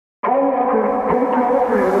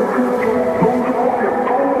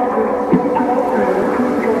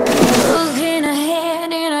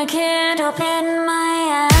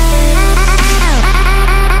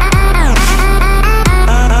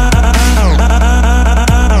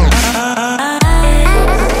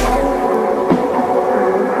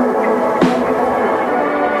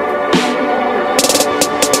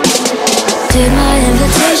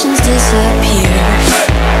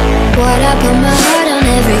heart, I put my heart on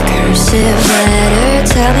every cursive letter.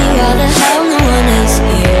 Tell me why the hell no one is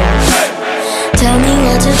here. Tell me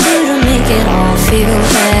what to do to make it all feel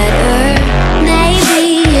better.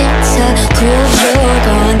 Maybe it's a cool joke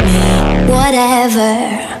on me. Whatever,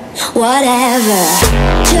 whatever.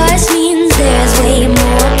 Just means there's way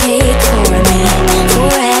more cake for me.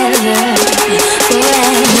 Forever, forever.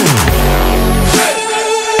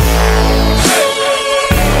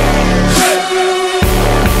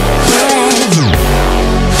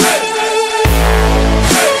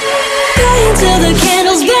 Till the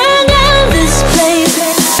candles burn down this place.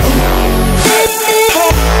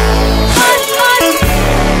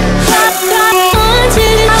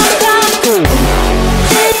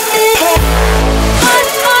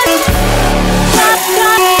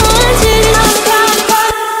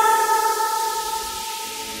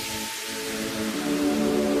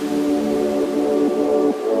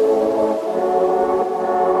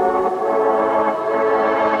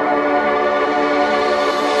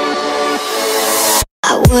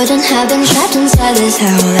 Wouldn't have been trapped inside this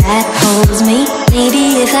hell that holds me.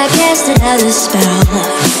 Maybe if I casted out a spell.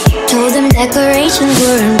 Told them decorations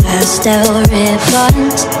were in pastel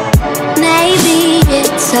ribbons. Maybe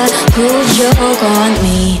it's a cool joke on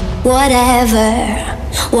me. Whatever,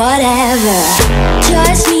 whatever.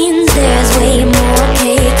 Just means there's way more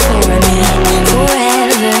cake for me.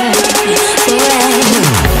 Forever, forever.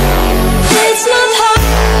 It's my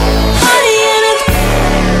party and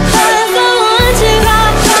I want to rock.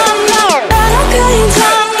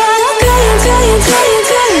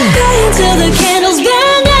 Till the candles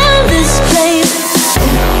burn down this place.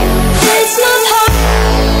 It's my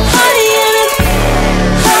party and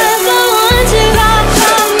I want to rock.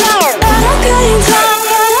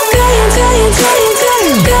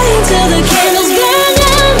 Till the candles burn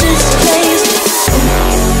down this place.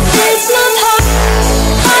 It's my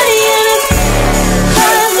party and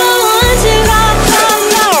I want to rock.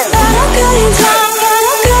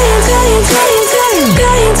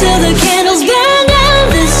 Till the candles